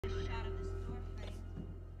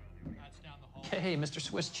Okay, Mr.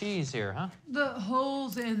 Swiss cheese here, huh? The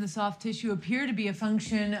holes in the soft tissue appear to be a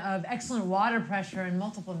function of excellent water pressure and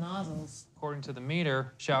multiple nozzles. According to the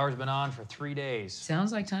meter, shower's been on for 3 days.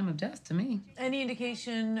 Sounds like time of death to me. Any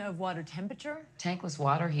indication of water temperature? Tankless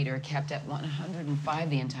water heater kept at 105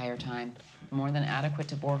 the entire time. More than adequate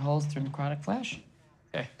to bore holes through necrotic flesh.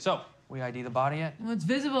 Okay, so, we ID the body yet? What's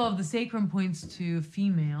visible of the sacrum points to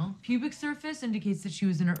female. Pubic surface indicates that she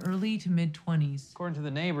was in her early to mid-20s. According to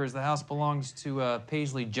the neighbors, the house belongs to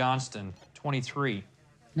Paisley Johnston, 23.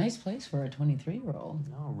 Nice place for a 23-year-old.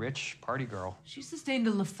 No, rich party girl. She sustained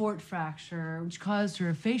a Lefort fracture, which caused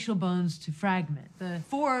her facial bones to fragment. The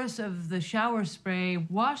force of the shower spray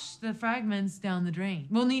washed the fragments down the drain.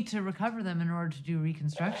 We'll need to recover them in order to do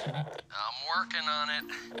reconstruction. I'm working on it.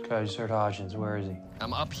 Okay, I just heard Hodgins. Where is he?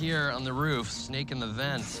 I'm up here on the roof, snake in the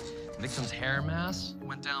vent. The victim's hair mass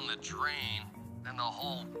went down the drain, and the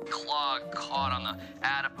whole clog caught on the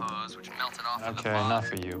adipose, which melted off of the Okay, bottom.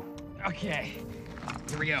 enough of you. Okay,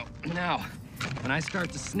 here we go. Now, when I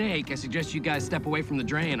start to snake, I suggest you guys step away from the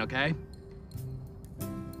drain, okay?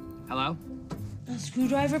 Hello? A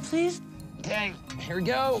screwdriver, please? Okay, here we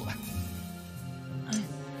go. I think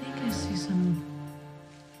I see some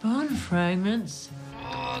bone fragments.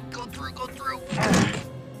 Oh, go through, go through.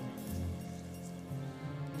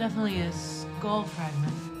 Definitely a skull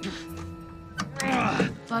fragment.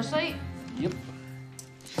 Flashlight? Yep.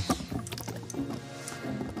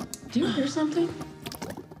 Do you hear something?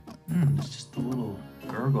 It's just a little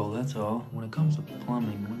gurgle, that's all. When it comes to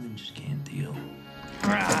plumbing, women just can't deal.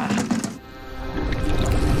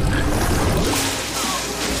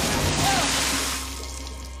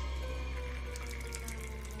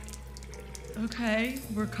 Okay,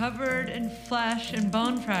 we're covered in flesh and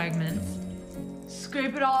bone fragments.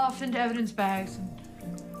 Scrape it all off into evidence bags.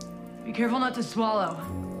 Be careful not to swallow.